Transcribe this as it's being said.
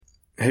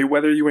Hey,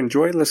 whether you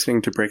enjoy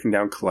listening to Breaking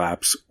Down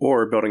Collapse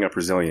or Building Up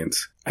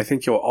Resilience, I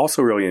think you'll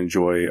also really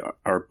enjoy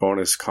our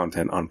bonus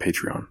content on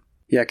Patreon.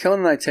 Yeah,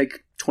 Kellen and I take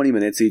 20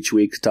 minutes each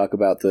week to talk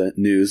about the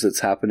news that's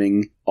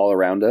happening all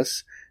around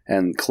us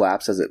and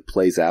Collapse as it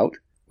plays out.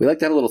 We like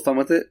to have a little fun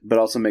with it, but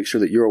also make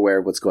sure that you're aware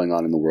of what's going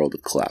on in the world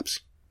of Collapse.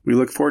 We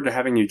look forward to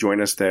having you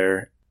join us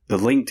there. The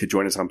link to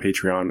join us on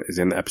Patreon is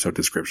in the episode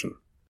description.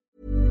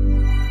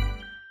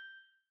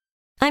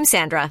 I'm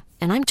Sandra,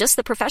 and I'm just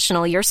the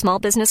professional your small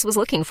business was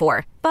looking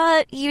for.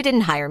 But you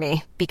didn't hire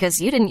me because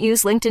you didn't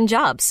use LinkedIn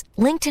Jobs.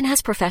 LinkedIn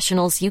has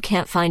professionals you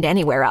can't find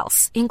anywhere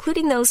else,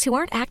 including those who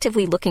aren't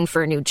actively looking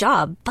for a new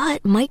job,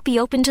 but might be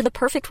open to the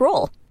perfect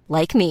role,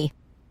 like me.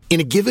 In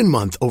a given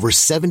month, over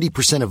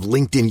 70% of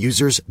LinkedIn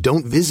users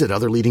don't visit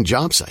other leading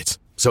job sites.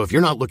 So if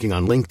you're not looking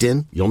on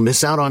LinkedIn, you'll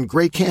miss out on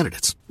great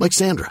candidates like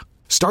Sandra.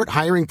 Start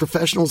hiring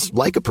professionals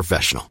like a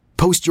professional.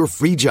 Post your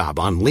free job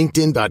on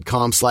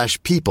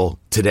linkedin.com/people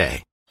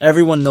today.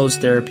 Everyone knows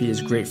therapy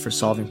is great for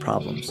solving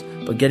problems,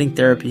 but getting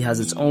therapy has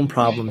its own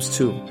problems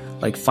too,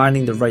 like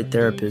finding the right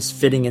therapist,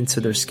 fitting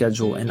into their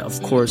schedule, and of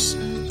course,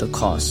 the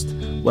cost.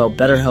 Well,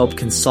 BetterHelp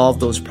can solve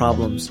those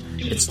problems.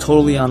 It's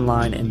totally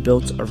online and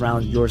built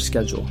around your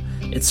schedule.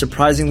 It's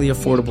surprisingly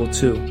affordable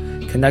too.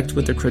 Connect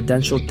with a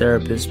credentialed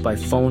therapist by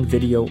phone,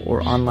 video,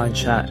 or online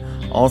chat,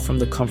 all from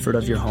the comfort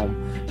of your home.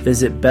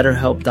 Visit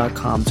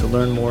BetterHelp.com to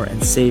learn more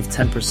and save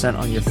 10%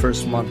 on your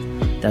first month.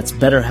 That's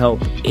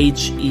BetterHelp,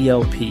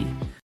 H-E-L-P.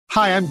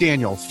 Hi, I'm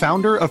Daniel,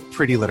 founder of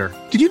Pretty Litter.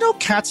 Did you know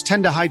cats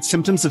tend to hide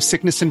symptoms of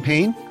sickness and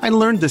pain? I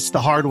learned this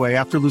the hard way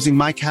after losing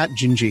my cat,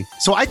 Gingy.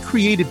 So I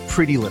created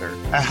Pretty Litter,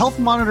 a health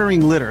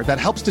monitoring litter that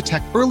helps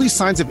detect early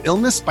signs of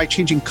illness by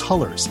changing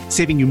colors,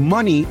 saving you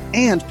money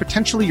and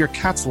potentially your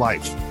cat's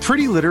life.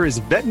 Pretty Litter is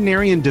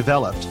veterinarian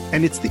developed,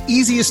 and it's the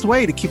easiest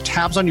way to keep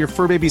tabs on your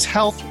fur baby's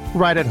health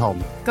right at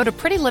home. Go to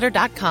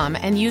prettylitter.com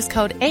and use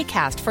code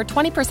ACAST for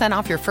 20%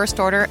 off your first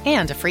order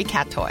and a free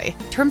cat toy.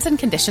 Terms and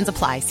conditions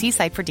apply. See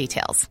site for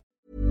details.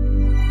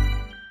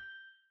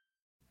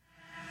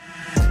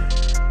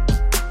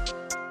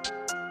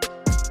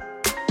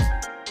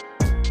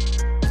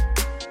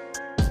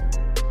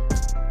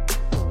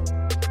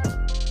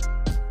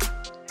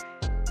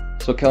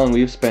 So, Kellen,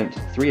 we've spent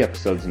 3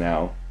 episodes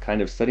now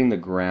kind of setting the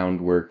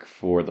groundwork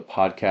for the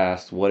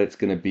podcast, what it's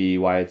going to be,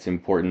 why it's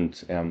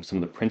important, some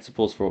of the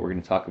principles for what we're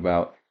going to talk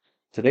about.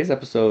 Today's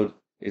episode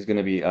is going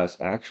to be us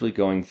actually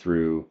going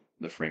through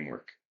the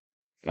framework.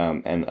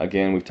 And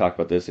again, we've talked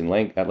about this at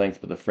length,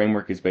 but the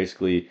framework is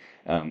basically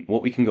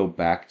what we can go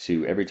back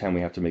to every time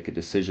we have to make a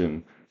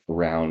decision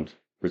around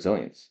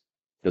resilience.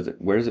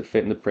 Where does it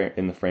fit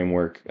in the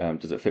framework?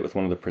 Does it fit with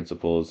one of the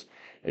principles?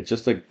 It's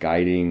just a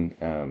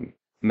guiding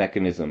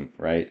mechanism,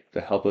 right, to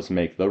help us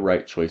make the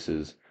right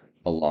choices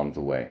along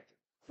the way.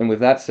 And with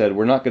that said,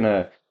 we're not going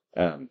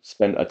to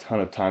spend a ton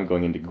of time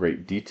going into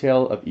great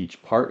detail of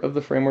each part of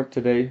the framework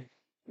today,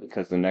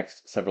 because the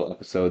next several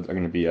episodes are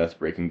going to be us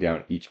breaking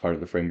down each part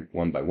of the framework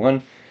one by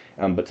one.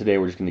 But today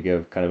we're just going to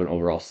give kind of an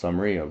overall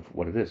summary of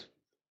what it is.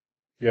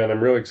 Yeah, and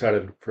I'm really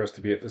excited for us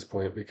to be at this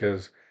point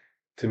because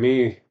to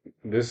me,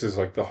 this is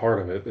like the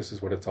heart of it. This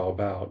is what it's all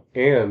about.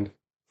 And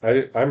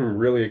I'm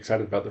really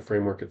excited about the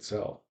framework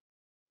itself,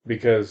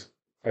 because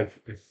I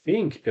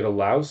think it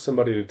allows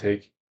somebody to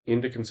take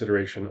into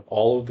consideration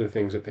all of the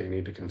things that they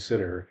need to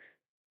consider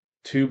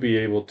to be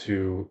able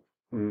to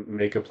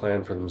make a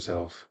plan for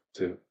themselves,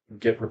 to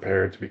get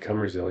prepared, to become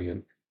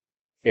resilient.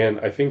 And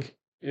I think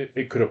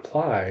it could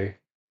apply,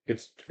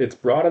 it's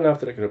broad enough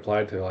that it could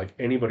apply to like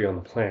anybody on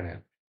the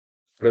planet,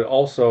 but it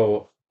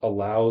also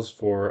allows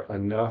for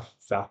enough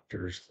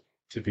factors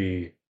to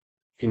be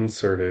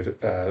inserted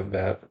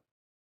that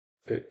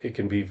it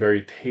can be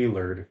very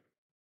tailored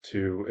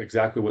to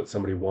exactly what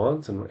somebody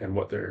wants and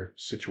what their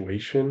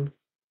situation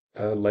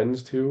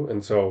lends to.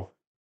 And so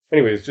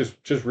anyways,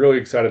 just really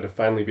excited to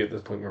finally be at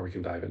this point where we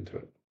can dive into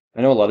it.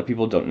 I know a lot of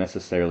people don't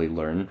necessarily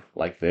learn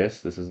like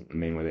this. This isn't the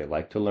main way they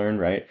like to learn,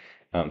 right?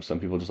 Some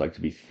people just like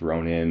to be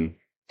thrown in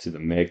to the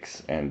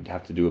mix and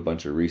have to do a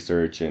bunch of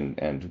research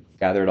and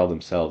gather it all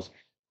themselves.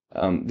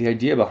 The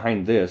idea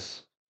behind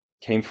this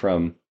came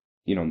from,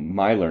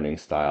 my learning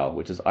style,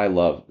 which is I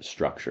love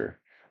structure.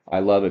 I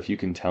love if you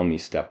can tell me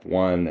step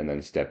 1 and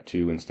then step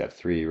 2 and step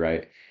 3,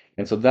 right?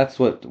 And so that's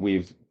what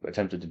we've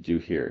attempted to do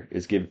here,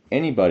 is give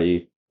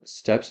anybody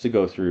steps to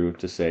go through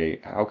to say,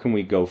 how can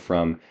we go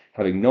from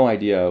having no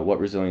idea what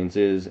resilience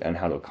is and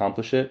how to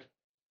accomplish it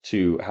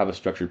to have a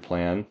structured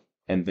plan.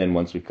 And then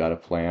once we've got a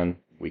plan,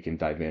 we can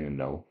dive in and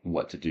know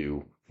what to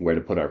do, where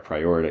to put our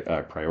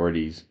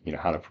priorities,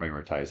 how to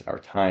prioritize our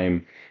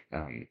time,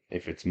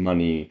 if it's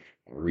money,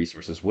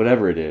 resources,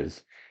 whatever it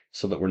is,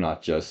 so that we're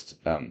not just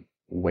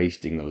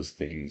wasting those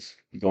things,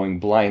 going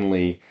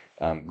blindly,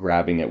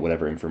 grabbing at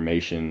whatever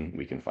information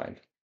we can find.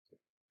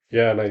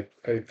 Yeah, and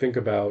I think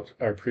about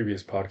our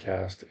previous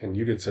podcast, and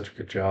you did such a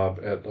good job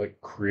at like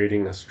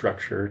creating a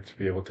structure to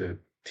be able to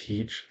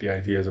teach the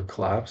ideas of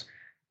collapse.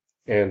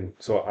 And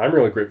so I'm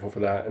really grateful for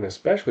that, and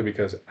especially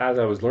because as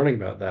I was learning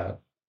about that,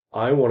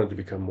 I wanted to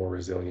become more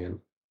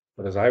resilient.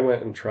 But as I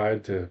went and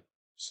tried to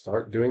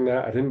start doing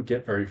that, I didn't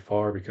get very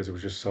far because it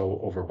was just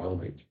so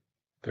overwhelming.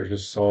 There's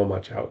just so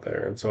much out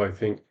there. And so I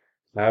think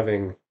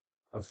having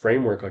a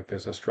framework like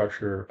this, a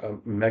structure,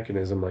 a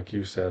mechanism, like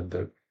you said,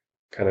 that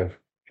kind of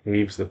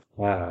paves the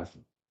path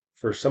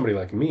for somebody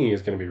like me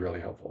is going to be really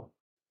helpful.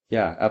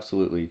 Yeah,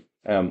 absolutely.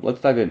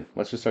 Let's dive in.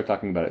 Let's just start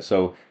talking about it.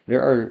 So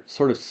there are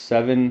sort of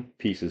 7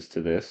 pieces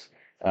to this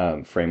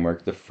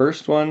framework. The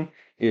first one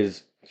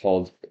is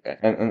called,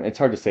 and it's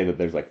hard to say that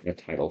there's like a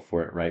title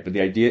for it, right? But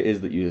the idea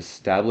is that you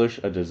establish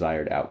a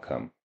desired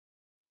outcome.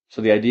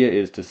 So the idea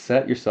is to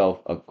set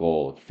yourself a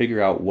goal,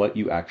 figure out what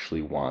you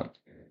actually want,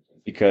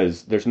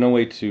 because there's no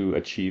way to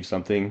achieve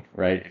something,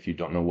 right, if you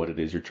don't know what it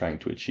is you're trying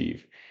to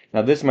achieve.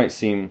 Now, this might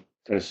seem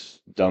kind of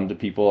dumb to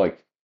people,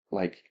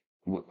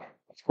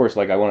 of course,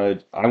 like I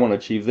want to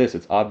achieve this.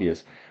 It's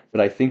obvious,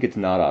 but I think it's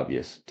not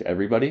obvious to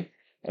everybody,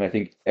 and I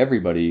think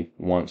everybody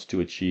wants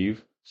to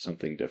achieve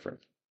something different.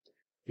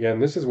 Yeah,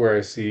 and this is where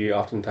I see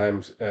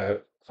oftentimes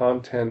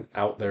content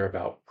out there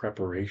about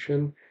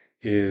preparation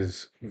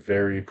is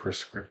very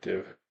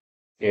prescriptive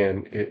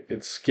and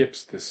it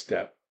skips this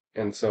step.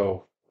 And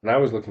so when I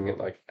was looking at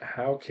like,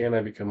 how can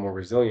I become more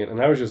resilient? And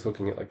I was just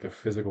looking at like the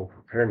physical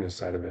preparedness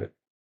side of it.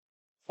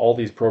 All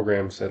these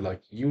programs said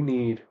like, you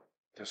need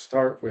to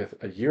start with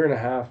a year and a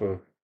half of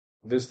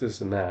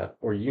this, and that,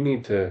 or you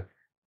need to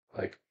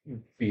like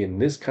be in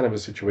this kind of a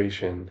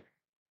situation,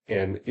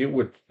 and it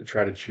would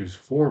try to choose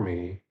for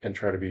me and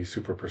try to be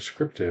super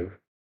prescriptive.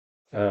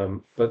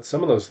 But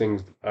some of those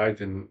things I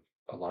didn't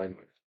align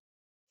with.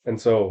 And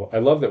so I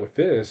love that with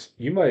this,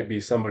 you might be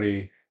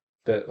somebody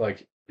that,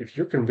 like, if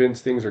you're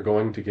convinced things are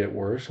going to get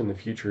worse in the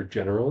future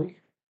generally,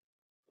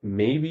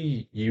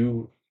 maybe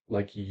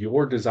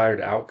your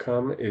desired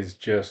outcome is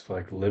just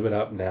like live it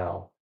up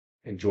now,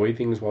 enjoy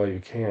things while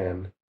you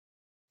can.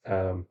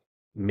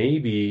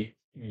 Maybe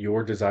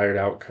your desired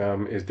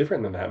outcome is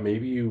different than that.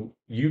 Maybe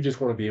you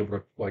just want to be able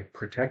to like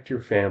protect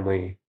your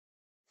family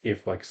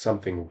if like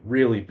something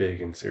really big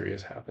and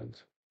serious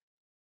happens.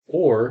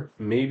 Or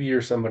maybe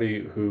you're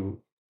somebody who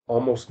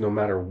almost no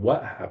matter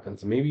what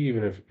happens, maybe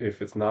even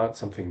if it's not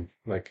something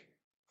like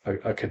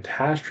a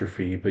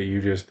catastrophe, but you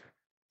just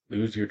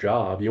lose your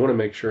job, you want to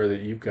make sure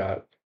that you've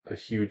got a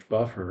huge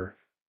buffer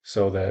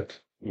so that,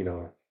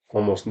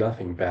 almost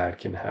nothing bad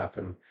can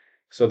happen.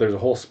 So there's a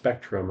whole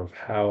spectrum of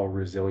how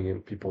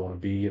resilient people want to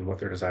be and what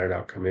their desired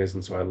outcome is.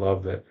 And so I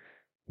love that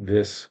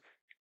this,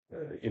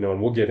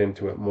 and we'll get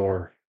into it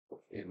more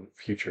in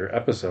future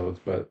episodes,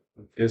 but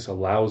this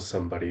allows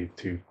somebody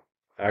to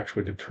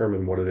actually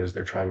determine what it is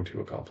they're trying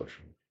to accomplish.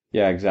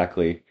 Yeah,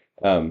 exactly.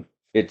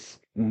 It's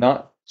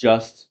not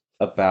just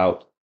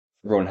about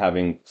everyone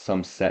having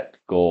some set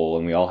goal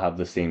and we all have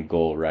the same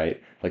goal,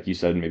 right? Like you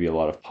said, maybe a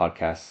lot of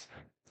podcasts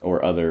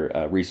or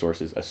other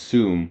resources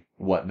assume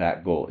what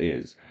that goal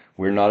is.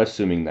 We're not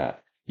assuming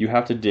that. You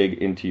have to dig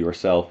into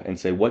yourself and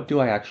say, what do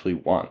I actually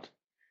want?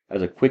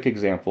 As a quick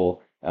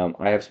example,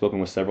 I have spoken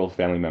with several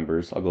family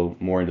members. I'll go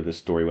more into this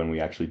story when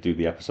we actually do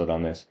the episode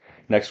on this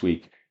next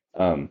week.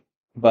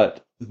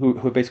 But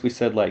who basically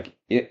said, like,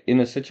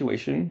 in a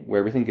situation where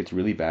everything gets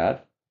really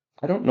bad,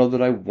 I don't know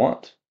that I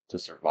want to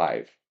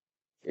survive.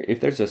 If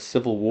there's a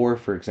civil war,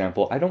 for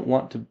example, I don't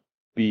want to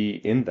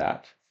be in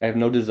that. I have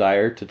no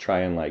desire to try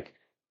and like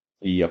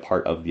be a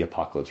part of the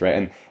apocalypse,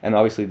 right? And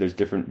obviously there's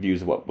different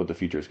views of what the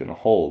future is going to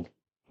hold,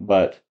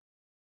 but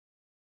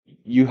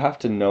you have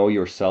to know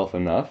yourself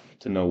enough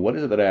to know what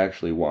is it that I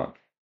actually want.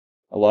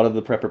 A lot of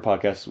the prepper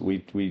podcasts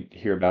we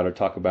hear about or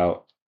talk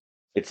about,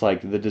 it's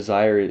like the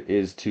desire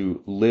is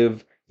to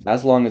live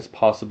as long as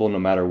possible, no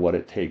matter what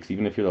it takes.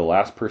 Even if you're the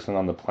last person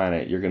on the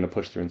planet, you're going to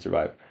push through and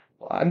survive.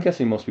 Well, I'm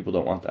guessing most people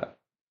don't want that,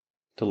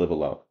 to live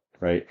alone,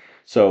 right?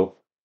 So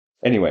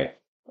anyway,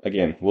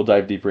 again, we'll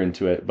dive deeper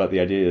into it, but the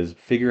idea is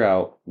figure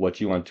out what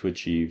you want to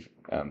achieve.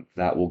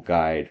 That will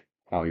guide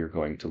how you're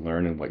going to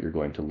learn and what you're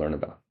going to learn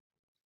about.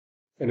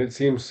 And it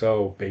seems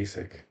so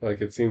basic,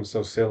 like it seems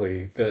so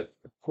silly that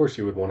of course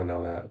you would want to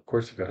know that. Of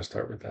course you've got to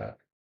start with that.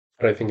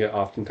 But I think it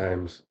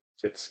oftentimes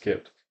gets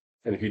skipped.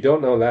 And if you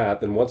don't know that,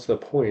 then what's the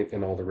point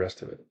in all the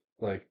rest of it?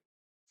 Like,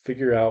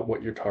 figure out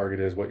what your target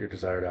is, what your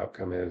desired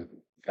outcome is.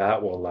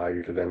 That will allow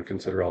you to then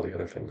consider all the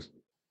other things.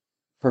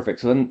 Perfect.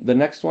 So then the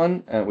next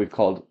one we've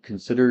called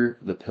Consider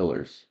the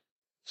Pillars.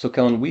 So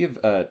Kellen, we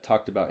have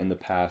talked about in the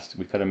past,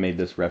 we kind of made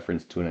this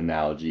reference to an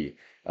analogy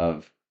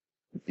of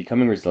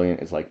becoming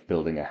resilient is like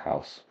building a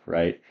house,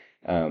 right?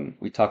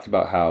 We talked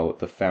about how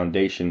the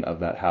foundation of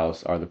that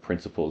house are the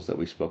principles that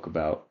we spoke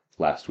about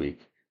last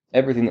week.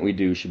 Everything that we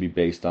do should be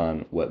based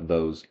on what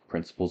those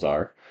principles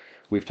are.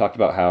 We've talked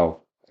about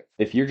how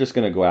if you're just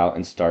going to go out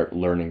and start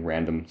learning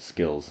random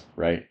skills,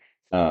 right?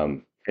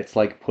 It's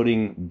like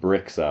putting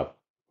bricks up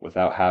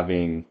without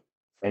having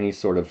any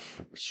sort of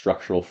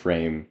structural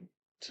frame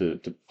to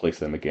place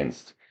them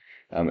against.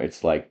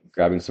 It's like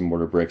grabbing some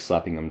mortar bricks,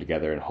 slapping them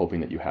together, and hoping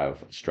that you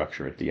have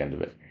structure at the end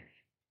of it.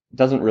 It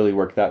doesn't really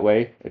work that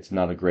way. It's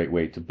not a great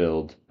way to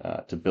build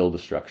a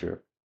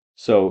structure.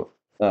 So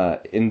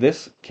in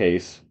this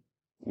case,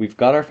 we've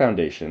got our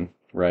foundation,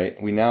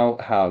 right? We now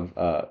have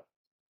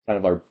kind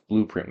of our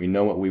blueprint. We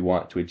know what we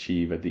want to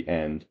achieve at the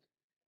end.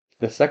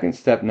 The second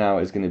step now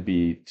is going to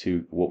be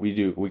to what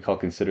we call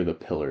consider the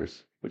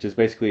pillars, which is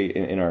basically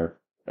in our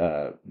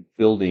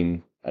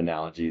building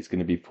analogy, is going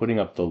to be putting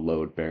up the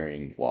load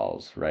bearing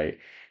walls, right?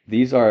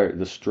 These are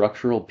the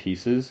structural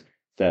pieces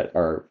that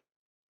are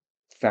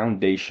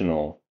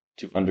foundational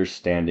to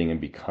understanding and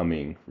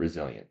becoming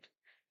resilient.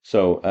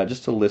 So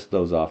just to list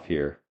those off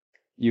here,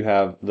 you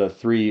have the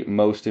three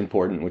most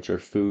important, which are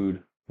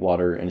food,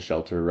 water, and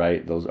shelter,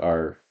 right? Those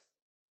are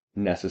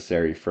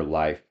necessary for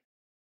life.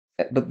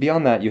 But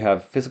beyond that, you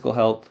have physical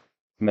health,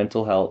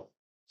 mental health,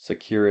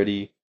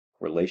 security,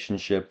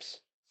 relationships,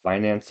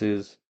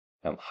 finances,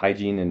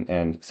 hygiene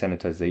and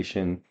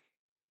sanitization,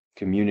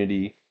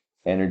 community,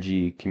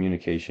 energy,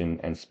 communication,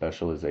 and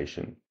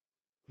specialization.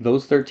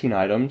 Those 13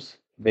 items,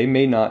 they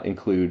may not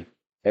include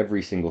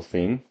every single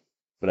thing,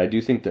 but I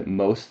do think that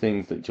most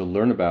things that you'll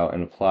learn about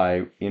and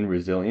apply in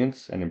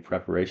resilience and in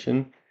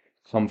preparation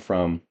come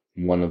from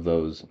one of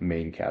those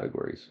main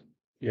categories.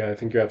 Yeah, I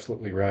think you're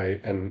absolutely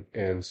right.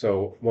 And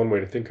so one way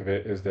to think of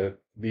it is that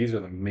these are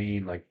the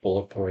main like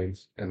bullet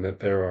points, and that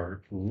there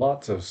are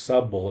lots of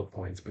sub bullet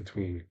points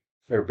between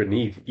or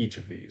beneath each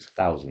of these.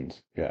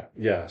 Thousands. Yeah.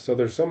 Yeah, so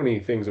there's so many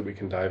things that we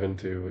can dive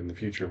into in the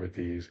future with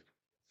these.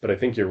 But I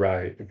think you're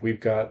right. If we've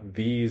got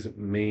these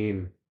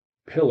main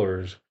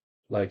pillars,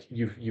 like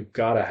you've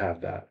got to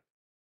have that.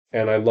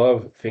 And I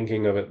love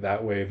thinking of it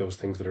that way, those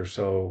things that are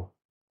so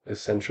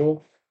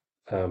essential.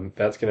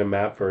 That's going to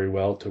map very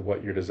well to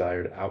what your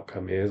desired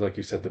outcome is. Like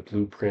you said, the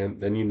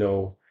blueprint, then you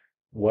know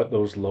what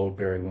those load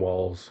bearing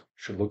walls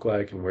should look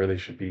like and where they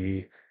should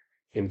be,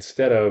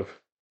 instead of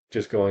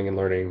just going and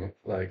learning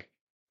like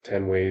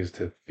 10 ways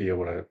to be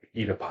able to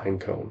eat a pine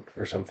cone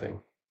or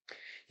something.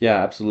 Yeah,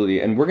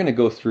 absolutely. And we're going to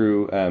go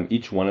through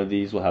each one of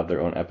these will have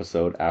their own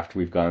episode after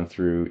we've gone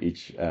through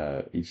each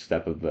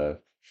step of the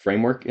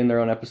framework in their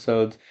own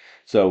episodes.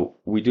 So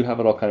we do have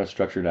it all kind of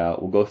structured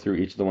out. We'll go through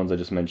each of the ones I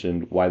just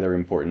mentioned, why they're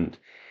important.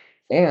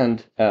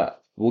 And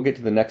we'll get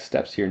to the next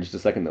steps here in just a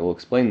second that will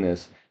explain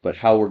this, but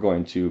how we're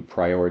going to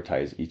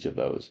prioritize each of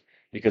those.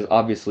 Because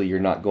obviously you're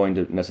not going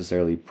to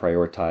necessarily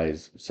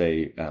prioritize,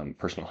 say,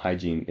 personal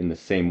hygiene in the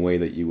same way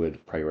that you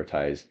would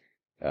prioritize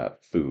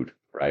food,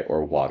 right,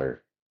 or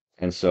water.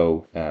 And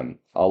so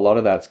a lot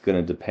of that's going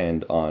to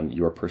depend on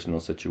your personal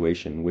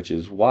situation, which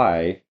is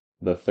why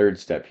the third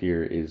step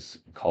here is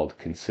called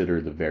consider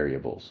the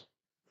variables.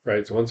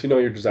 Right. So once you know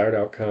your desired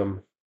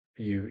outcome,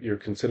 you're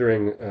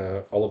considering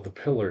all of the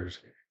pillars.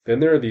 Then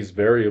there are these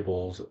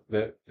variables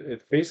that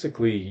it's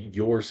basically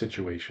your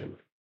situation,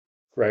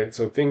 right?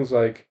 So things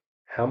like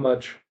how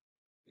much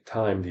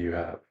time do you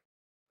have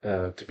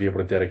to be able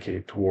to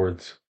dedicate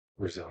towards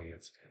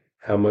resilience?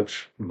 How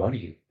much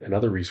money and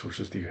other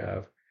resources do you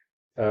have?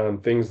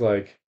 Things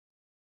like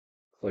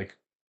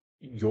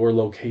your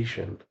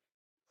location,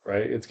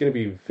 right? It's going to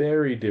be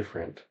very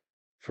different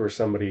for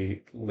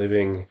somebody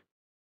living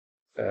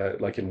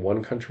like in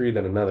one country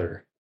than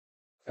another.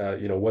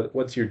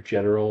 What's your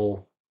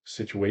general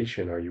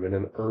situation? Are you in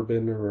an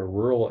urban or a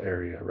rural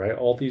area, right?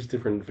 All these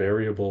different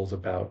variables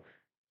about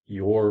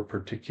your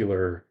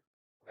particular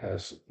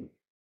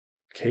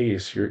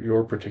case,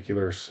 your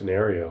particular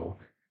scenario,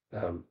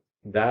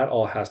 that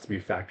all has to be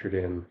factored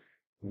in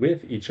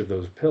with each of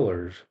those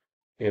pillars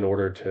in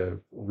order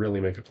to really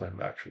make a plan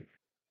of action.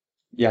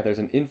 Yeah, there's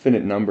an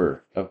infinite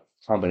number of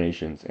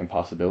combinations and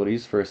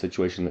possibilities for a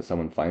situation that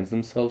someone finds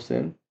themselves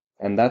in.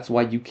 And that's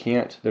why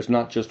there's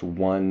not just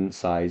one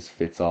size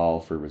fits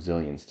all for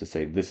resilience to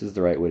say this is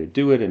the right way to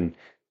do it. And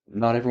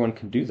not everyone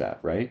can do that,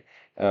 right?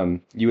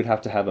 You would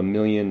have to have a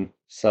million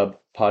sub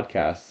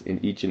podcasts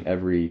in each and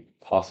every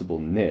possible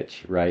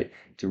niche, right?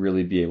 To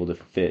really be able to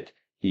fit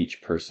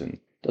each person.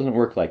 It doesn't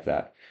work like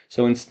that.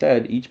 So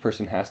instead, each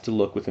person has to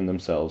look within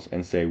themselves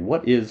and say,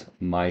 what is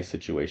my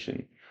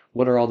situation?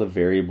 What are all the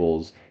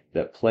variables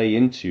that play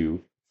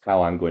into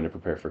how I'm going to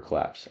prepare for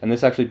collapse? And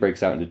this actually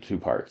breaks out into two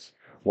parts.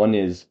 One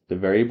is the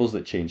variables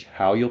that change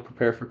how you'll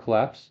prepare for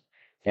collapse,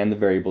 and the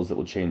variables that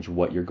will change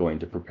what you're going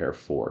to prepare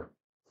for,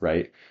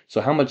 right? So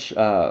how much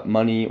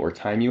money or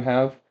time you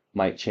have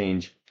might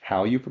change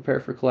how you prepare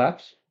for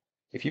collapse.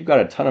 If you've got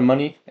a ton of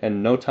money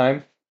and no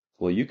time,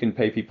 well, you can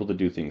pay people to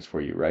do things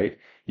for you, right?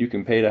 You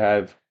can pay to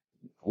have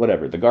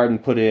whatever, the garden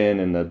put in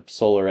and the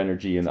solar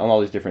energy and all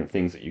these different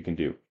things that you can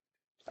do.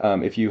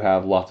 If you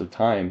have lots of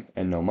time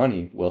and no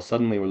money, well,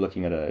 suddenly we're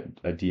looking at a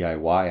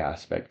DIY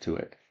aspect to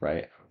it,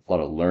 right? A lot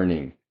of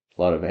learning,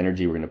 a lot of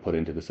energy we're going to put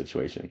into the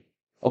situation.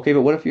 Okay,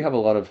 but what if you have a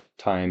lot of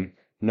time,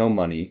 no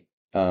money,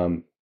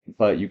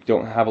 but you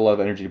don't have a lot of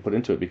energy to put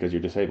into it because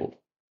you're disabled?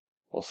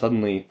 Well,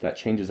 suddenly that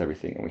changes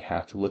everything, and we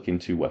have to look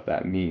into what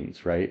that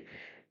means, right?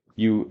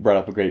 You brought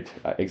up a great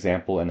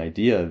example and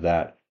idea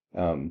that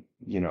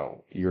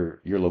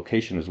your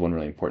location is one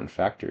really important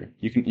factor.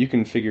 You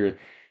can figure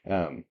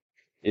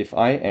if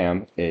I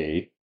am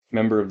a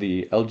member of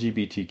the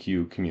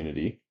LGBTQ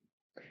community,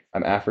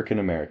 I'm African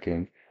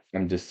American,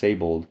 I'm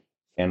disabled,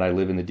 and I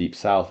live in the Deep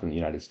South in the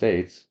United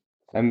States,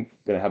 I'm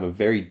going to have a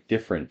very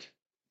different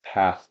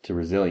path to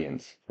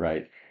resilience,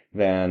 right,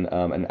 than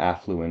an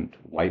affluent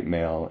white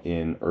male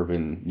in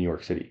urban New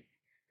York City.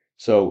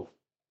 So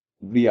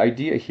the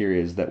idea here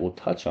is that we'll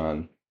touch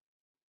on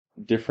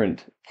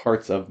different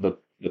parts of the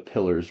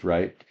pillars,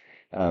 right,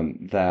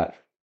 that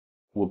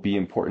will be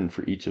important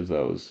for each of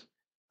those.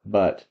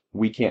 But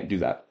we can't do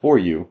that for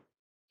you.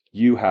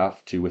 You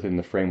have to, within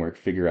the framework,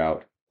 figure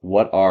out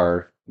what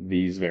are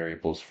these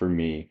variables for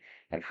me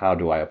and how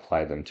do I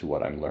apply them to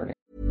what I'm learning.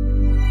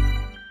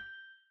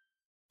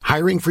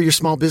 Hiring for your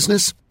small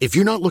business? If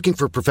you're not looking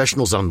for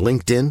professionals on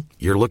LinkedIn,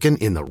 you're looking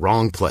in the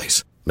wrong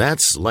place.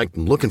 That's like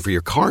looking for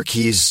your car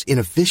keys in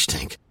a fish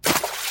tank.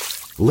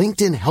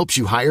 LinkedIn helps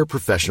you hire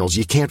professionals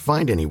you can't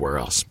find anywhere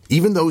else,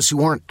 even those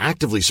who aren't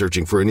actively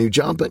searching for a new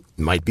job but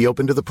might be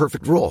open to the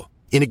perfect role.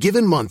 In a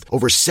given month,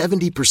 over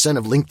 70%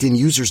 of LinkedIn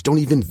users don't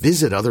even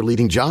visit other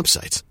leading job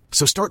sites.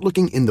 So start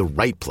looking in the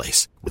right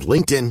place. With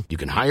LinkedIn, you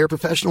can hire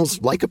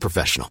professionals like a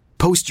professional.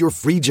 Post your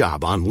free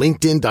job on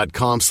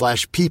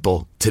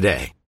linkedin.com/people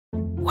today.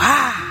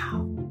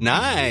 Wow.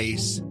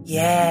 Nice.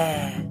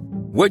 Yeah.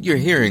 What you're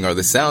hearing are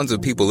the sounds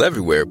of people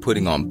everywhere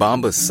putting on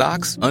Bombas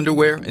socks,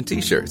 underwear, and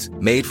T-shirts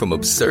made from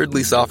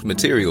absurdly soft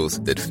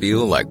materials that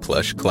feel like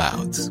plush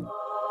clouds.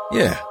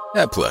 Yeah,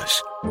 that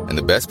plush. And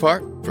the best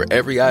part? For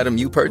every item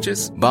you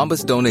purchase,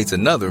 Bombas donates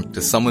another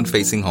to someone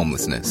facing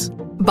homelessness.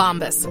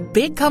 Bombas.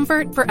 Big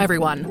comfort for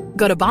everyone.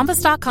 Go to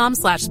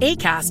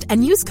bombas.com/ACAST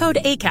and use code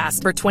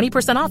ACAST for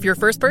 20% off your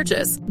first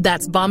purchase.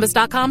 That's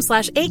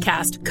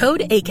bombas.com/ACAST.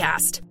 Code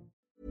ACAST.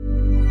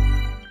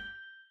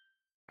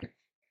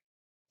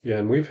 Yeah,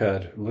 and we've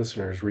had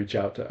listeners reach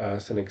out to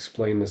us and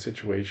explain the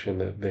situation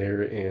that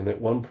they're in.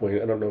 At one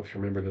point, I don't know if you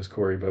remember this,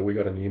 Corey, but we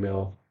got an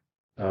email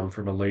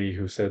from a lady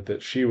who said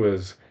that she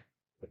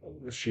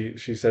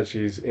said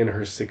she's in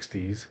her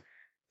 60s.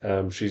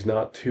 She's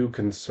not too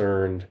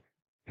concerned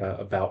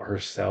about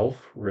herself,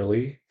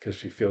 really, because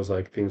she feels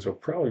like things will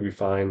probably be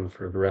fine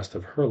for the rest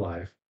of her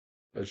life.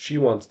 But she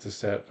wants to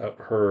set up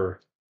her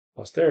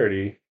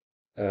posterity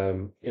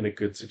in a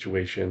good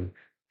situation.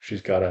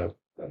 She's got a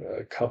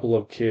couple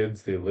of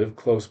kids. They live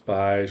close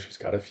by. She's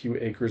got a few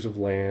acres of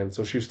land.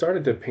 So she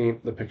started to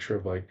paint the picture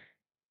of like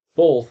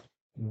both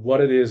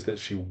what it is that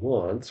she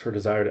wants, her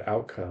desired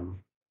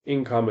outcome,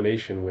 in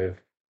combination with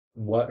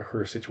what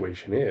her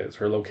situation is,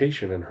 her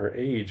location and her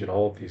age and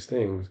all of these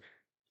things.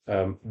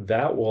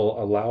 That will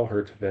allow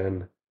her to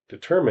then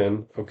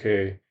determine,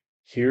 okay,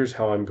 here's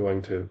how I'm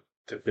going to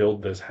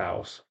build this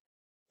house.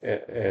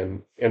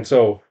 And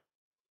so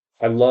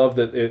I love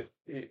that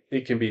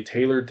it can be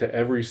tailored to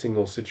every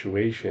single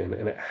situation,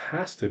 and it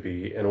has to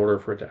be in order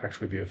for it to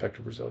actually be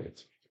effective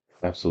resilience.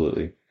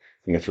 Absolutely.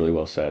 I think that's really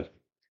well said.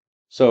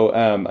 So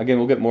again,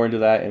 we'll get more into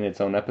that in its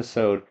own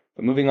episode.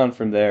 But moving on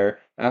from there,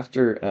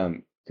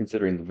 after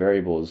considering the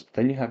variables,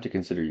 then you have to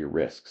consider your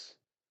risks.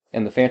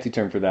 And the fancy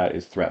term for that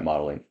is threat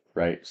modeling,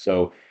 right?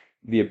 So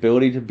the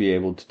ability to be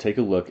able to take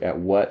a look at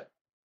what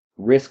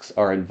risks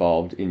are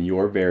involved in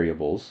your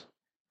variables.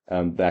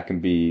 That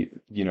can be,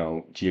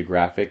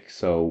 geographic.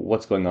 So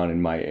what's going on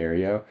in my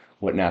area?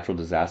 What natural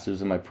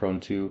disasters am I prone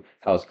to?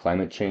 How is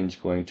climate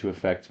change going to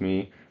affect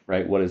me,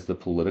 right? What is the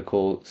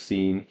political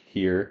scene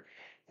here?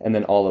 And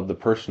then all of the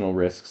personal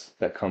risks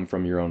that come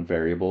from your own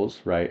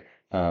variables, right?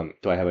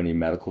 Do I have any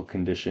medical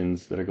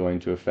conditions that are going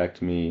to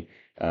affect me?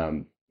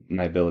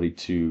 My ability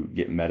to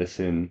get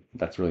medicine,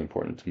 that's really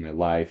important to my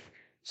life.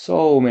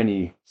 So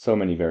many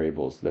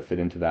variables that fit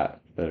into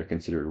that are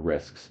considered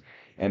risks.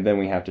 And then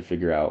we have to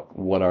figure out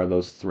what are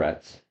those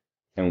threats,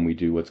 and when we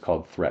do what's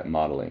called threat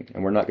modeling.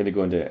 And we're not going to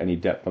go into any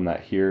depth on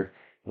that here.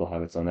 It'll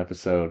have its own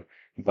episode,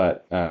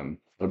 but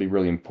it'll be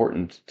really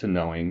important to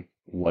knowing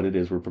what it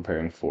is we're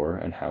preparing for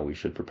and how we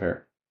should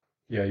prepare.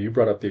 Yeah, you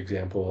brought up the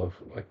example of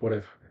like, what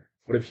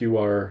if you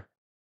are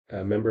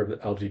a member of the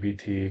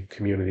LGBT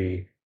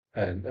community,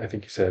 and I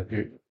think you said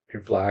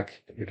you're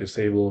Black, you're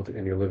disabled,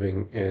 and you're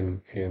living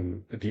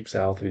in the deep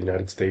South of the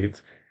United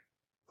States.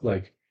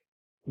 Like,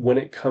 when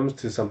it comes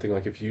to something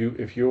like if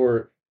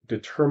you're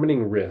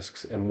determining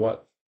risks and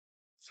what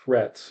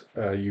threats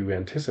you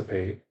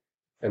anticipate,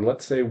 and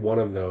let's say one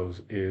of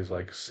those is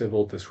like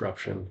civil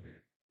disruption,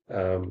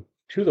 to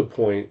the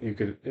point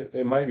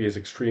it might be as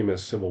extreme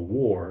as civil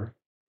war,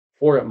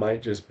 or it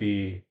might just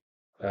be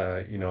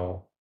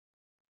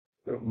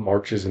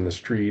marches in the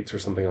streets or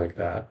something like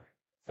that.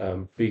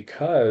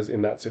 Because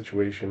in that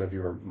situation of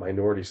your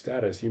minority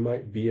status, you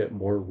might be at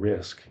more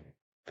risk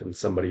than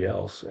somebody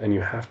else, and you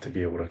have to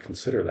be able to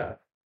consider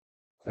that.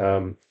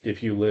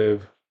 If you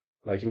live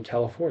like in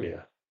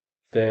California,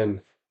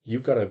 then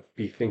you've got to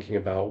be thinking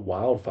about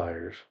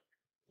wildfires,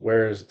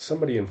 whereas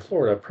somebody in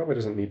Florida probably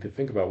doesn't need to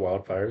think about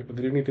wildfires, but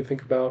they do need to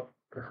think about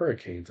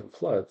hurricanes and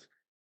floods.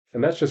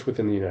 And that's just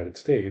within the United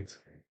States.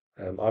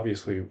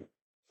 Obviously,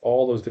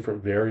 all those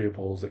different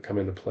variables that come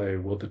into play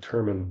will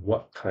determine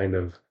what kind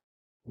of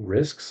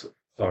risks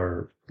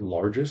are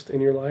largest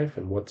in your life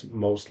and what's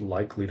most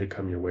likely to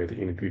come your way that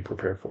you need to be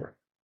prepared for.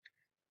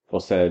 Well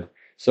said.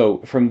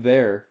 So from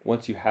there,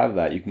 once you have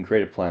that, you can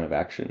create a plan of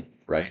action,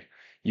 right?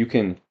 You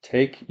can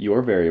take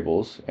your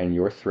variables and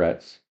your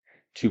threats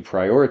to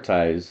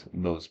prioritize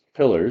those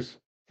pillars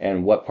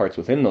and what parts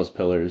within those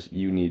pillars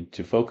you need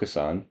to focus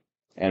on.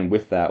 And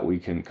with that, we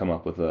can come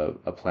up with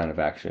a plan of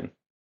action.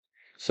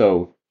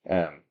 So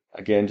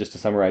again, just to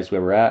summarize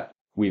where we're at,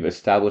 we've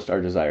established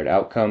our desired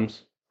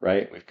outcomes,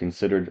 right? We've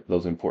considered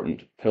those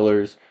important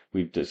pillars.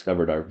 We've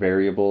discovered our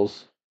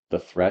variables, the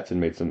threats,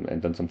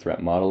 and done some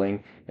threat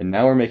modeling. And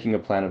now we're making a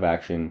plan of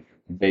action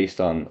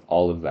based on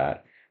all of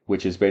that,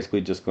 which is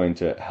basically just going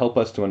to help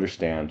us to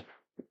understand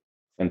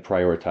and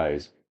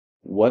prioritize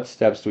what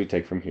steps do we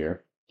take from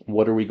here?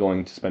 What are we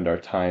going to spend our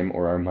time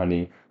or our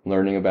money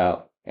learning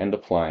about and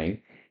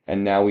applying?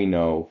 And now we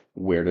know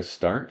where to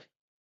start.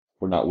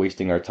 We're not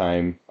wasting our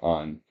time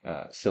on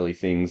silly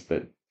things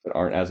that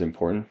aren't as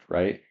important,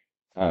 right?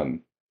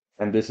 And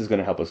this is going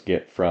to help us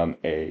get from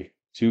A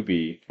to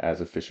B as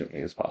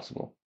efficiently as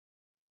possible.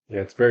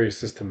 Yeah, it's very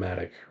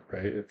systematic,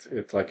 right?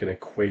 It's like an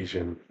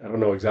equation. I don't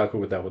know exactly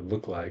what that would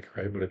look like,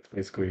 right? But it's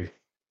basically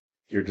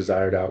your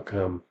desired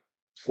outcome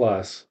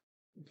plus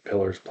the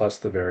pillars plus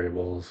the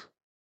variables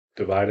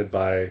divided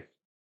by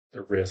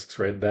the risks,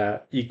 right?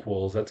 That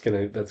equals that's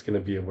gonna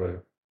be able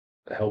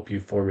to help you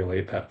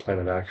formulate that plan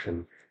of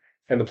action.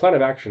 And the plan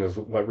of action is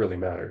what really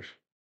matters,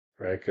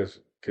 right? Because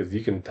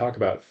you can talk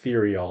about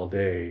theory all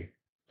day,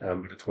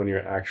 but it's when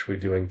you're actually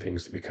doing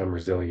things to become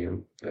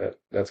resilient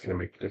that's going to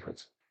make the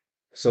difference.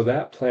 So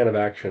that plan of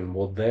action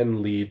will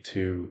then lead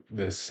to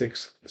the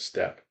 6th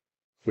step,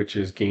 which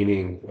is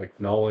gaining like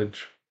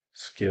knowledge,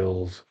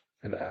 skills,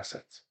 and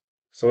assets.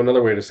 So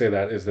another way to say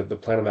that is that the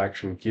plan of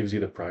action gives you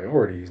the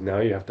priorities. Now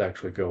you have to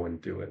actually go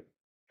and do it.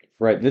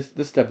 Right. This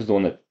step is the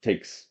one that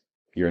takes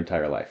your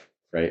entire life,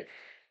 right?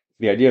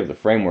 The idea of the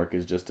framework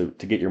is just to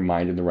get your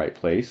mind in the right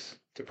place,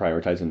 to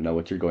prioritize and know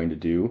what you're going to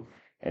do.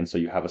 And so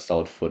you have a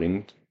solid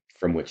footing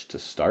from which to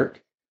start.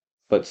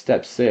 But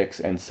step 6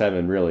 and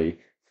 7 really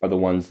are the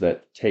ones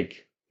that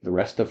take the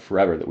rest of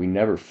forever, that we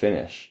never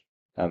finish.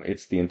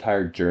 It's the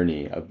entire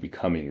journey of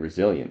becoming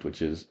resilient,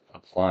 which is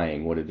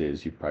applying what it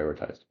is you've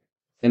prioritized.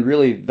 And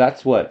really,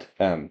 that's what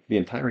the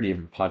entirety of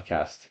your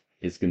podcast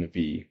is going to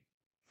be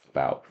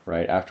about,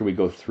 right? After we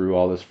go through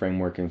all this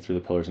framework and through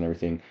the pillars and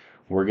everything,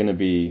 we're going to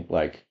be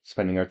like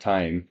spending our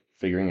time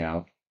figuring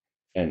out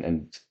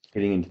and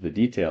getting into the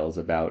details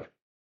about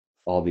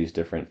all these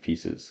different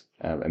pieces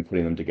and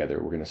putting them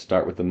together. We're going to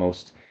start with the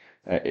most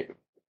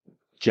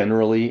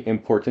generally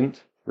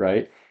important,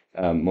 right?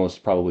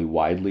 Most probably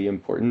widely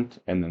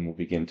important, and then we'll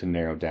begin to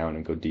narrow down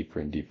and go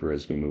deeper and deeper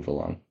as we move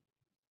along.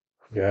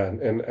 Yeah,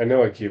 and I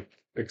know I keep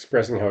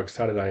expressing how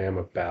excited I am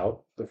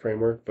about the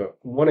framework, but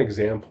one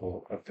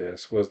example of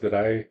this was that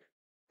I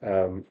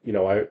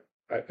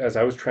as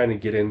I was trying to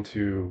get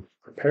into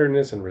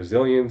preparedness and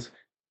resilience,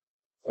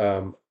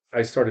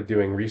 I started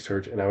doing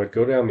research and I would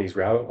go down these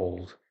rabbit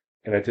holes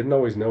and I didn't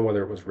always know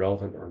whether it was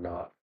relevant or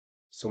not.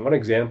 So one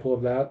example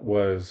of that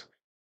was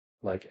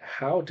like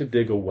how to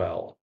dig a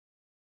well.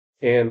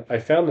 And I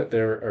found that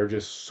there are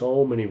just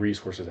so many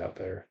resources out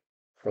there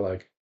for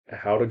like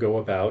how to go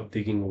about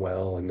digging a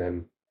well and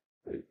then,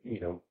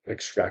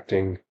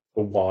 extracting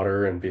the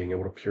water and being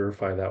able to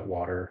purify that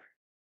water.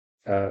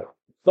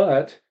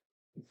 But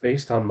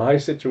based on my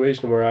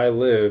situation where I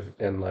live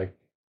and like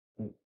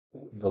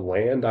the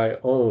land I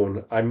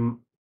own,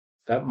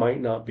 that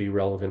might not be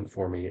relevant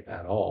for me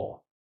at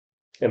all.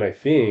 And I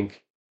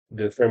think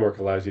the framework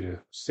allows you to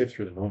sift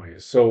through the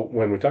noise. So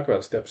when we talk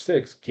about step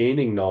 6,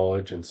 gaining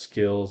knowledge and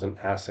skills and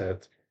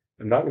assets,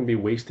 I'm not going to be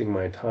wasting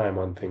my time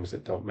on things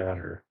that don't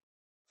matter.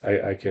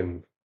 I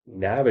can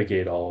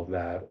navigate all of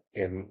that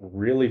and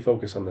really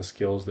focus on the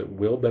skills that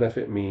will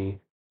benefit me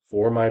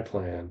for my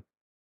plan,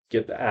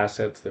 get the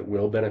assets that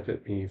will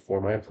benefit me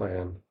for my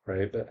plan,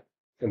 right?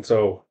 And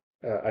so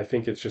I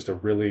think it's just a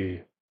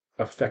really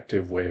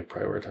effective way of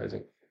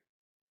prioritizing.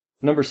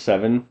 Number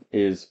 7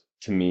 is,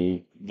 to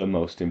me, the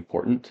most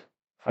important.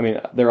 I mean,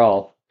 they're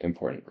all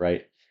important,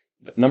 right?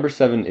 But number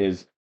 7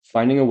 is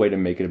finding a way to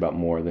make it about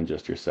more than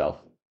just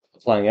yourself.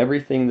 Applying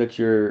everything that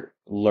you're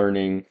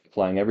learning,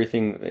 applying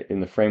everything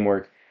in the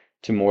framework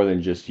to more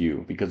than just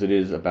you, because it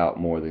is about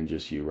more than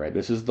just you, right?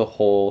 This is the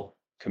whole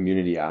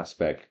community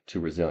aspect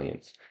to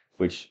resilience,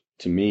 which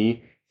to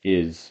me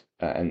is,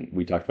 and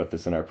we talked about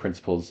this in our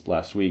principles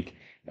last week,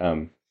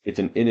 it's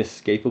an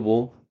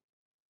inescapable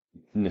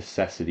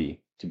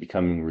necessity to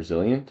becoming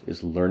resilient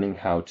is learning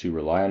how to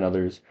rely on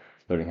others,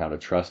 learning how to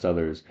trust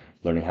others,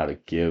 learning how to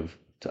give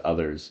to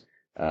others.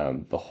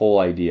 The whole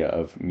idea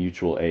of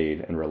mutual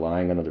aid and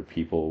relying on other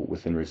people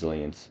within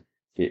resilience,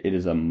 it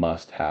is a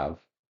must-have.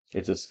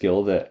 It's a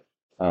skill that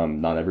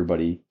not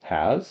everybody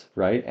has,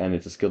 right? And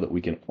it's a skill that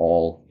we can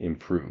all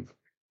improve.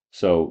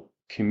 So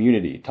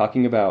community,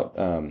 talking about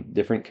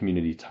different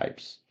community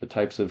types, the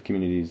types of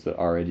communities that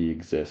already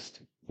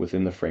exist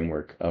within the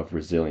framework of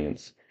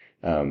resilience.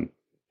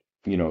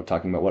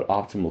 Talking about what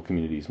optimal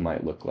communities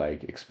might look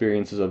like,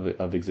 experiences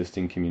of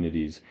existing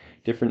communities,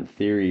 different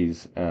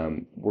theories.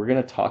 We're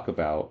going to talk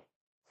about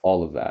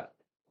all of that.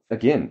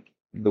 Again,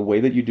 the way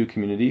that you do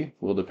community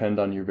will depend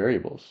on your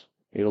variables.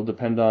 It'll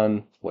depend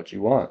on what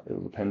you want.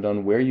 It'll depend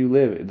on where you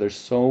live. There's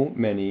so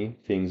many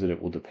things that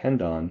it will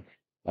depend on.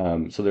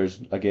 So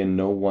there's, again,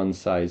 no one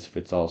size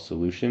fits all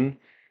solution,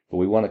 but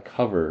we want to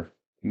cover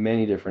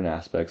many different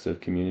aspects of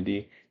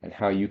community and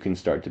how you can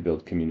start to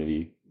build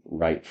community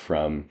right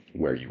from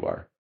where you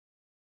are.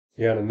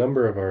 Yeah, and a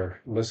number of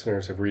our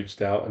listeners have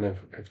reached out and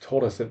have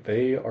told us that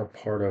they are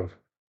part of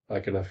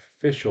like an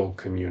official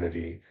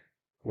community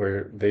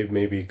where they've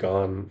maybe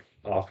gone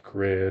off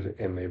grid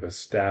and they've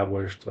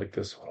established like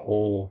this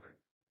whole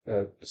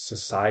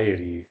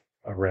society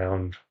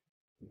around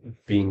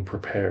being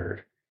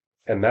prepared.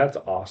 And that's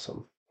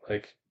awesome.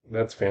 Like,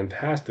 that's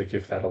fantastic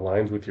if that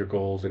aligns with your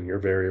goals and your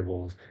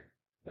variables.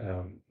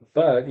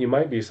 But you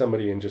might be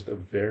somebody in just a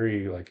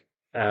very like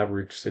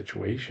average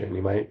situation.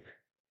 You might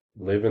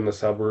live in the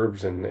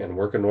suburbs and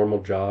work a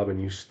normal job,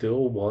 and you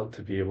still want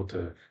to be able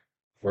to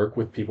work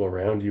with people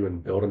around you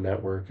and build a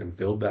network and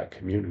build that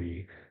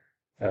community.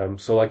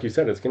 So like you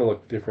said, it's going to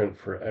look different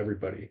for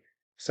everybody.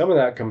 Some of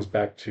that comes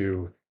back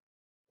to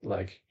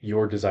like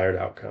your desired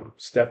outcome.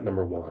 Step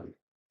number one.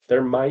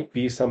 There might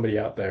be somebody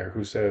out there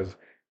who says,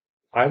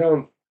 I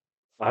don't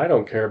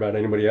care about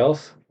anybody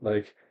else.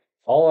 Like,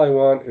 all I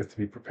want is to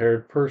be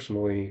prepared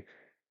personally,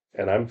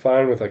 and I'm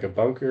fine with like a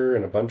bunker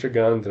and a bunch of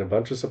guns and a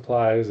bunch of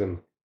supplies, and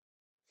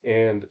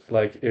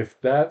like, if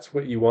that's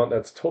what you want,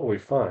 that's totally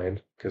fine,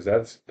 because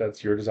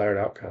that's your desired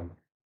outcome.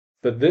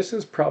 But this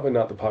is probably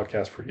not the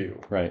podcast for you,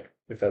 Right.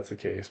 if that's the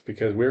case,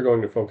 because we're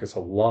going to focus a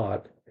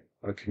lot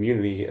on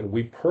community, and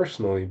we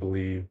personally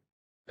believe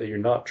that you're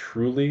not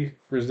truly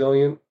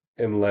resilient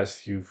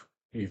unless you've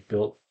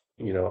built,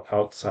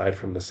 outside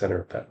from the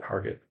center of that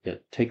target. Yeah,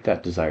 take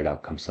that desired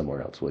outcome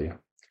somewhere else, will you?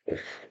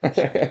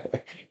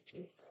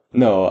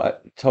 No,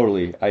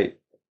 totally.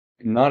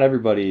 Not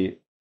everybody,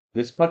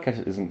 this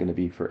podcast isn't going to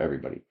be for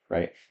everybody,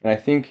 right? And I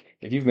think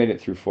if you've made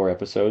it through 4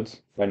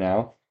 episodes by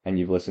now, and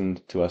you've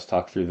listened to us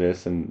talk through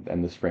this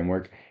and this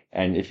framework,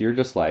 and if you're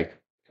just like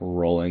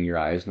rolling your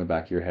eyes in the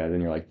back of your head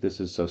and you're like, this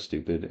is so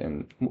stupid,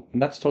 and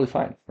that's totally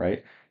fine,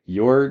 right?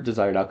 Your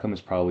desired outcome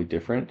is probably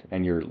different,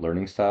 and your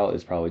learning style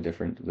is probably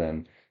different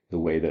than the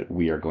way that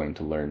we are going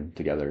to learn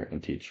together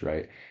and teach,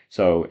 right?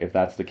 So if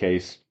that's the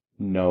case,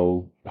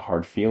 no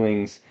hard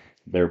feelings.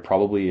 There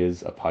probably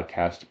is a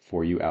podcast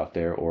for you out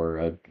there, or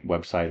a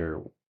website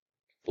or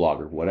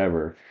blog or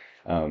whatever.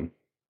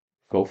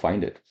 Go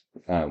find it.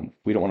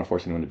 We don't want to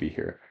force anyone to be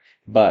here,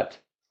 but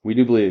we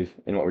do believe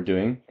in what we're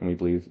doing, and we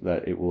believe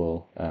that it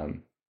will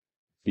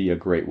be a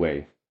great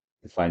way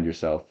to find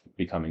yourself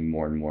becoming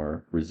more and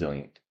more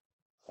resilient.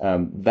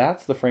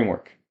 That's the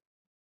framework.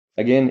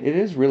 Again, it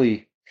is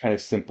really kind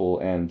of simple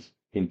and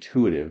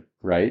intuitive,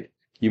 right?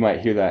 You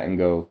might hear that and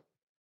go,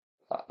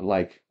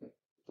 like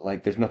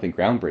there's nothing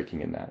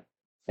groundbreaking in that.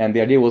 And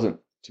the idea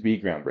wasn't to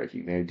be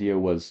groundbreaking. The idea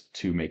was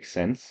to make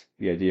sense.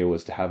 The idea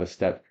was to have a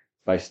step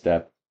by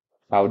step.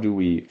 How do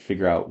we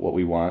figure out what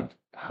we want?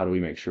 How do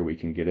we make sure we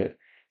can get it?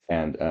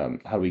 And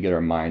how do we get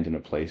our mind in a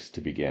place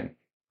to begin?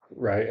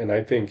 Right. And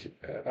I think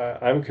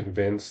I'm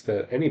convinced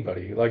that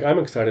anybody, like, I'm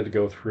excited to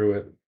go through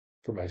it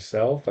for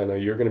myself. I know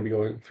you're going to be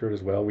going through it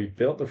as well. We've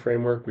built the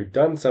framework. We've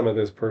done some of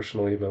this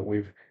personally, but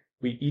we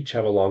each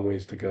have a long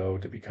ways to go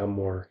to become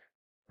more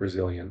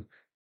resilient.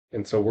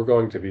 And so we're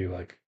going to be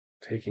like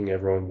taking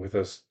everyone with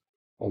us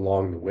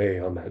along the way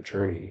on that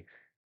journey.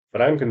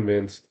 But I'm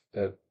convinced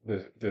that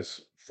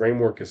this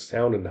framework is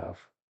sound enough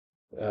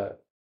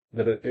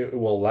that it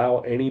will allow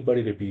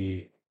anybody to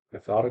be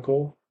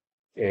methodical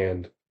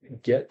and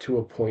get to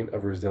a point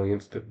of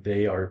resilience that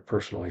they are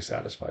personally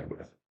satisfied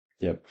with.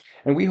 Yep.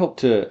 And we hope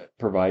to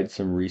provide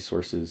some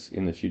resources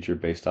in the future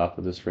based off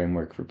of this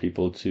framework for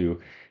people to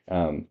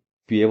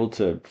be able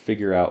to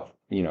figure out,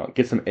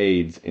 get some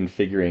aids in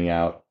figuring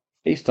out,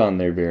 based on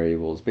their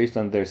variables, based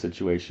on their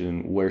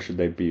situation, where should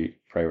they be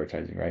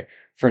prioritizing, right?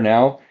 For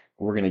now,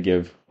 we're going to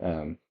give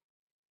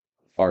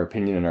our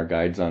opinion and our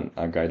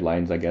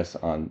guidelines, I guess,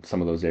 on some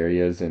of those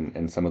areas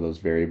and some of those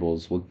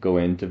variables. We'll go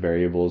into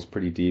variables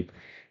pretty deep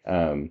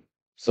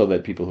so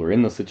that people who are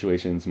in those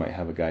situations might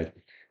have a guide.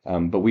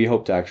 But we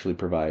hope to actually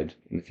provide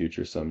in the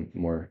future some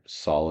more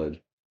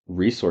solid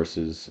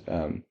resources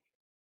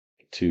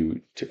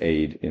to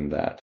aid in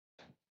that.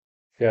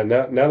 Yeah,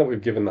 now that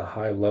we've given the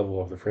high level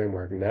of the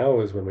framework,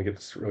 now is when we get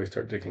to really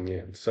start digging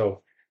in.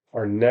 So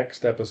our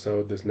next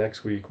episode, this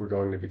next week, we're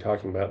going to be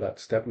talking about that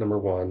step number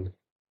 1,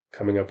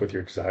 coming up with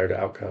your desired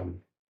outcome,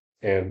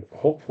 and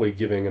hopefully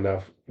giving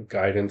enough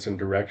guidance and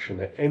direction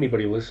that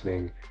anybody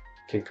listening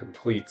can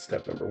complete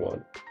step number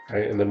 1,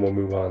 right? And then we'll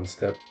move on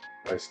step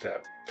by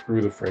step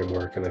through the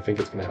framework, and I think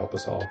it's going to help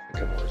us all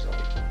become more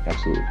resilient.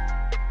 Absolutely.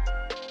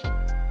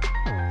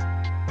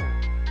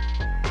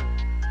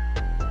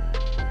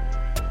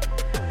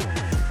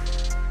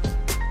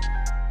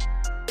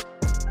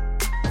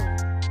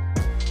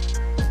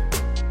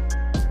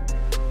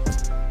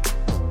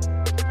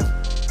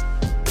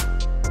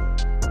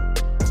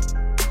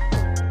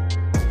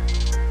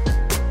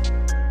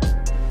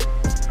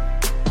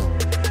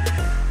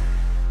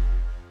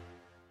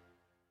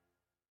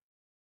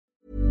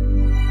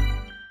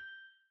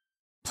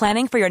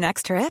 Planning for your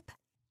next trip?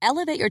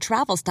 Elevate your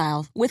travel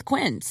style with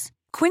Quince.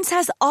 Quince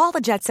has all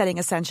the jet-setting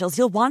essentials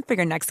you'll want for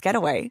your next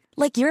getaway,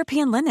 like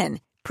European linen,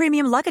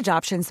 premium luggage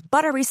options,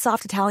 buttery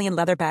soft Italian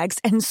leather bags,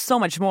 and so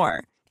much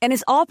more. And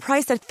is all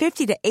priced at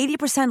 50 to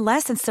 80%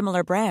 less than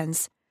similar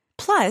brands.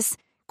 Plus,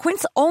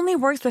 Quince only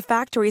works with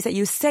factories that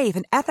use safe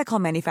and ethical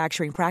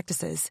manufacturing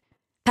practices.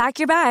 Pack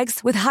your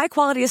bags with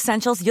high-quality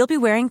essentials you'll be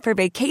wearing for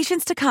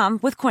vacations to come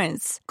with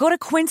Quince. Go to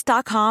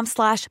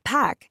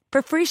quince.com/pack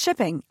for free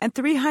shipping and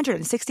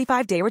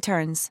 365-day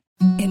returns.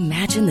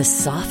 Imagine the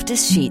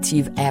softest sheets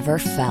you've ever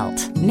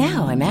felt.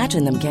 Now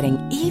imagine them getting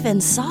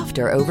even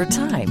softer over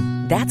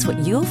time. That's what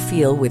you'll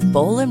feel with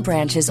Boll &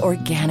 Branch's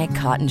organic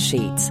cotton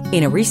sheets.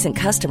 In a recent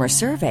customer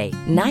survey,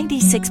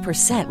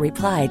 96%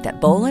 replied that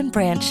Boll &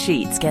 Branch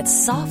sheets get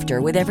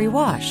softer with every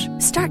wash.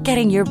 Start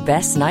getting your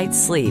best night's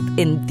sleep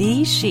in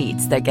these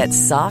sheets that get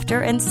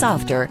softer and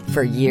softer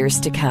for years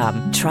to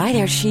come. Try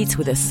their sheets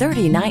with a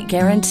 30-night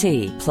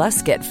guarantee.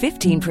 Plus, get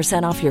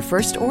 15% off your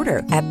first order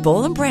at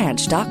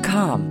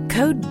bollandbranch.com.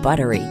 Code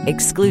BUTTERY.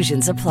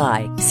 Exclusions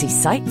apply. See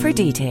site for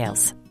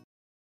details.